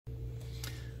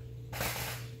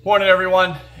Morning,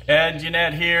 everyone. Ed,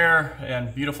 Yannett here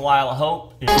in beautiful Isle of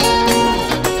Hope.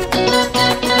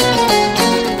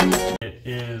 It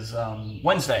is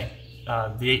Wednesday,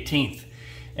 the 18th,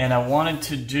 and I wanted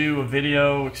to do a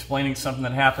video explaining something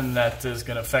that happened that is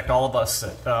going to affect all of us.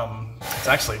 It's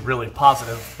actually really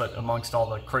positive, but amongst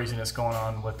all the craziness going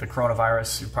on with the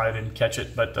coronavirus, you probably didn't catch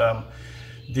it, but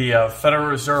the Federal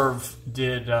Reserve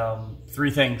did three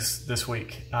things this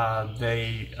week.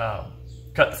 They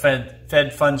cut the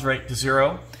Fed funds rate to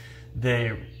zero.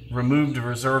 They removed the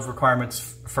reserve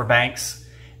requirements for banks,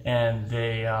 and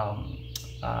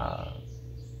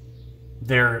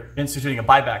they're instituting a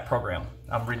buyback program.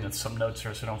 I'm reading some notes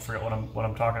here, so don't forget what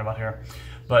I'm talking about here.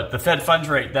 But the Fed funds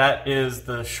rate, that is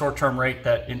the short-term rate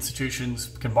that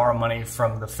institutions can borrow money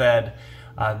from the Fed.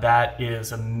 That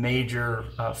is a major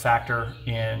factor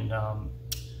in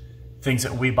things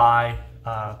that we buy.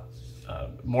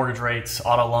 Mortgage rates,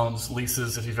 auto loans,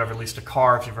 leases, if you've ever leased a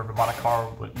car, if you've ever bought a car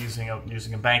using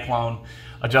a bank loan,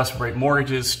 adjustable rate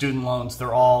mortgages, student loans,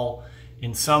 they're all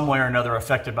in some way or another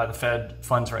affected by the Fed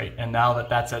funds rate. And now that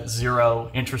that's at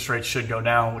zero, interest rates should go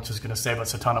down, which is going to save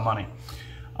us a ton of money.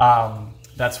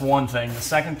 That's one thing. The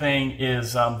second thing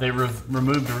is they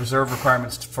removed the reserve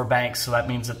requirements for banks, so that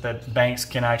means that the banks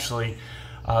can actually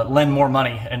lend more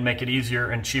money and make it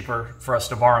easier and cheaper for us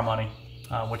to borrow money,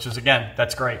 which is, again,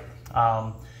 that's great.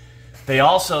 They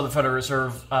also, the Federal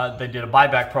Reserve, they did a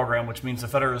buyback program, which means the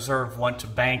Federal Reserve went to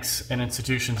banks and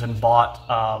institutions and bought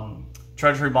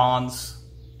treasury bonds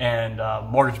and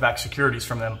mortgage-backed securities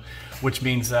from them, which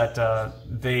means that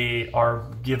they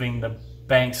are giving the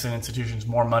banks and institutions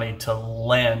more money to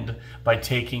lend by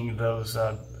taking those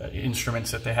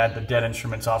instruments that they had, the debt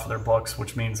instruments, off of their books,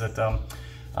 which means that the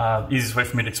easiest way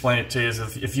for me to explain it to you is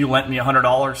if you lent me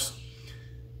 $100,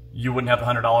 you wouldn't have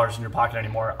 $100 in your pocket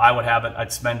anymore. I would have it,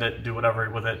 I'd spend it, do whatever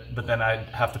with it, but then I'd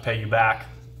have to pay you back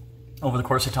over the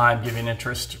course of time, give you an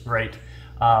interest rate.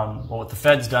 Well, what the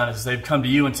Fed's done is they've come to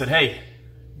you and said, hey,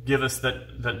 give us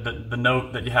the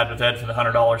note that you had with Ed for the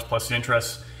 $100 plus the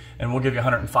interest, and we'll give you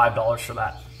 $105 for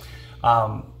that.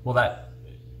 Well, that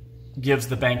gives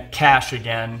the bank cash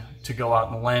again to go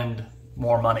out and lend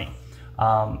more money.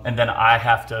 And then I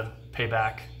have to pay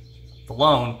back the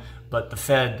loan, but the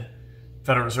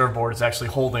Federal Reserve Board is actually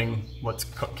holding what's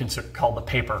called the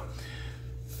paper.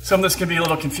 Some of this can be a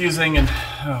little confusing, and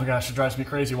oh gosh, it drives me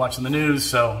crazy watching the news,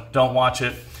 so don't watch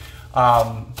it.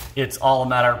 It's all a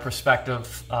matter of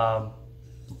perspective.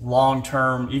 Long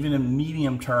term, even in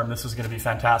medium term, this is going to be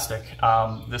fantastic.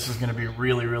 This is going to be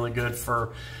really, really good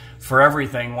for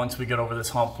everything once we get over this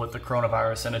hump with the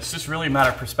coronavirus. And it's just really a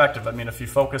matter of perspective. I mean, if you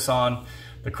focus on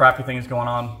the crappy things going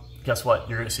on, guess what?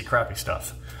 You're going to see crappy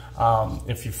stuff.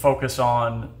 If you focus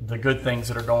on the good things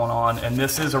that are going on, and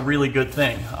this is a really good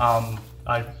thing.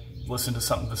 I listened to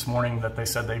something this morning that they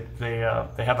said they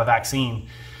have a vaccine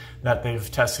that they've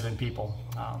tested in people.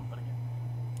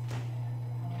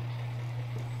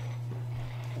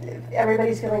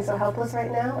 Everybody's feeling so helpless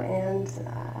right now, and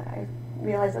I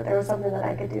realized that there was something that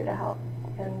I could do to help,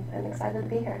 and I'm excited to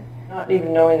be here. Not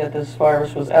even knowing that this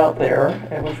virus was out there,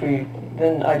 which we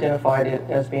then identified it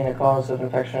as being a cause of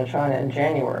infection in China in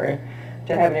January,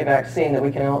 to having a vaccine that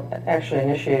we can actually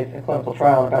initiate a clinical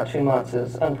trial in about 2 months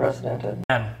is unprecedented.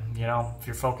 And, you know, if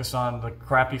you're focused on the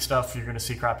crappy stuff, you're going to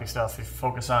see crappy stuff. If you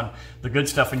focus on the good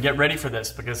stuff, and get ready for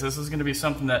this, because this is going to be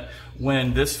something that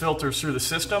when this filters through the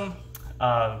system,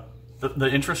 the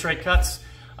interest rate cuts,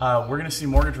 we're going to see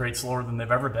mortgage rates lower than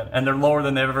they've ever been, and they're lower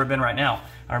than they've ever been right now.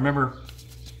 I remember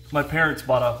my parents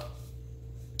bought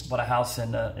a house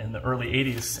in the early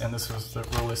 80s, and this was the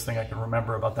earliest thing I can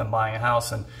remember about them buying a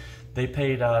house, and they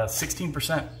paid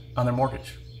 16% on their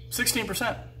mortgage.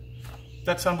 16%.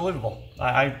 That's unbelievable.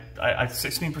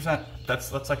 16%.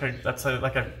 That's like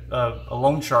a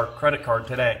loan shark credit card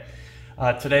today.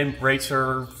 Today rates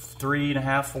are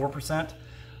 3.5%,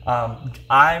 4%.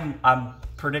 I'm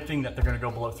predicting that they're going to go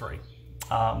below 3,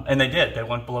 and they did. They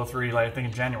went below 3, like, I think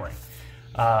in January.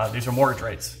 These are mortgage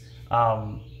rates.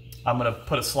 I'm going to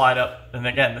put a slide up, and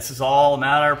again, this is all a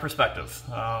matter of perspective.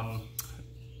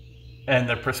 And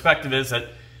the perspective is that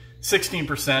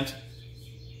 16%,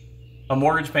 a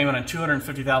mortgage payment on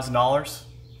 $250,000.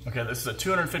 Okay, this is a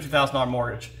 $250,000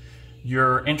 mortgage.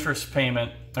 Your interest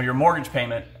payment, or your mortgage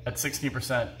payment at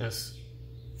 16% is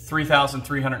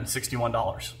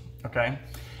 $3,361. Okay,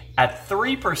 at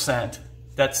 3%,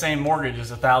 that same mortgage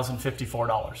is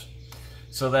 $1,054.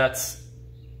 So that's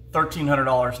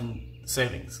 $1,300 in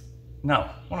savings. No,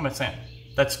 what am I saying?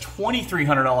 That's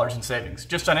 $2,300 in savings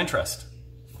just on interest.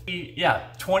 Yeah,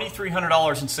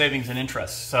 $2,300 in savings and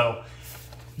interest. So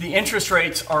the interest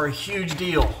rates are a huge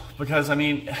deal because, I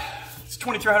mean, It's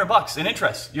 $2,300 in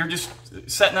interest. You're just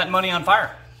setting that money on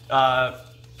fire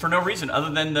for no reason other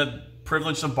than the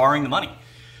privilege of borrowing the money.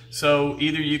 So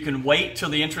either you can wait till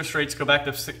the interest rates go back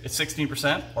to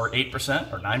 16% or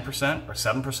 8% or 9% or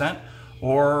 7%,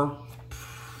 or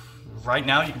right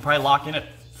now you can probably lock in at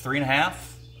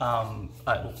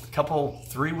 3.5.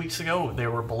 3 weeks ago they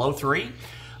were below 3.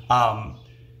 But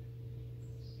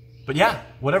yeah,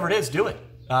 whatever it is, do it.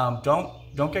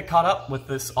 Don't get caught up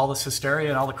with all this hysteria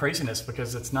and all the craziness,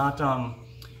 because it's not going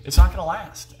to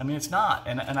last. I mean, it's not.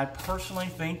 And I personally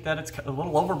think that it's a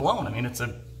little overblown. I mean, it's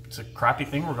a crappy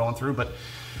thing we're going through, but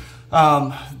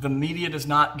the media does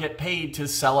not get paid to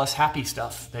sell us happy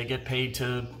stuff. They get paid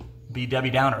to be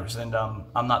Debbie Downers, and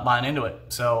I'm not buying into it.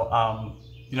 So,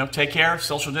 you know, take care,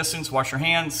 social distance, wash your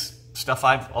hands, stuff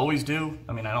I always do.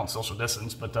 I mean, I don't social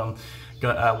distance, but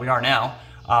we are now.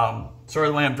 Sorry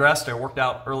the way I'm dressed. I worked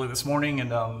out early this morning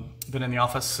and been in the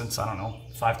office since, I don't know,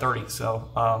 5:30,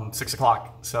 so 6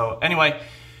 o'clock. So anyway,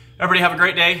 everybody have a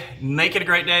great day. Make it a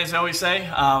great day, as I always say.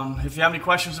 If you have any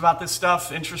questions about this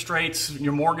stuff, interest rates,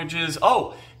 your mortgages.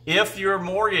 Oh, if your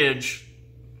mortgage,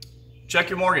 check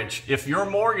your mortgage. If your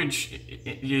mortgage,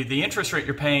 the interest rate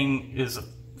you're paying is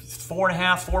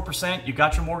 4.5%, 4%, you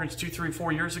got your mortgage 2, 3,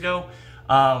 4 years ago,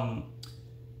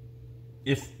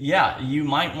 you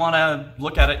might want to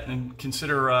look at it and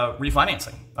consider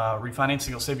refinancing.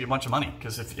 Refinancing will save you a bunch of money,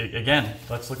 because again,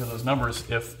 let's look at those numbers.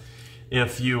 If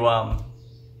you're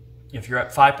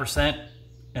at 5%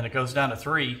 and it goes down to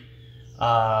 3,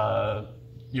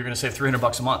 you're going to save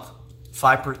 $300 a month.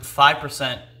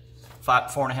 5%,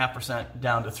 4.5%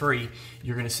 down to 3,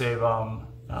 you're going to save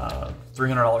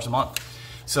 $300 a month.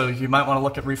 So you might want to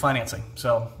look at refinancing.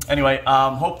 So anyway,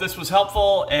 hope this was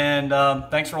helpful, and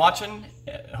thanks for watching.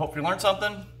 Hope you learned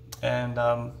something, and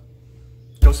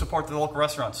go support the local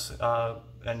restaurants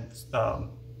and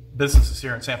businesses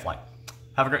here in Sandfly.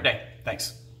 Have a great day.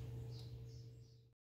 Thanks.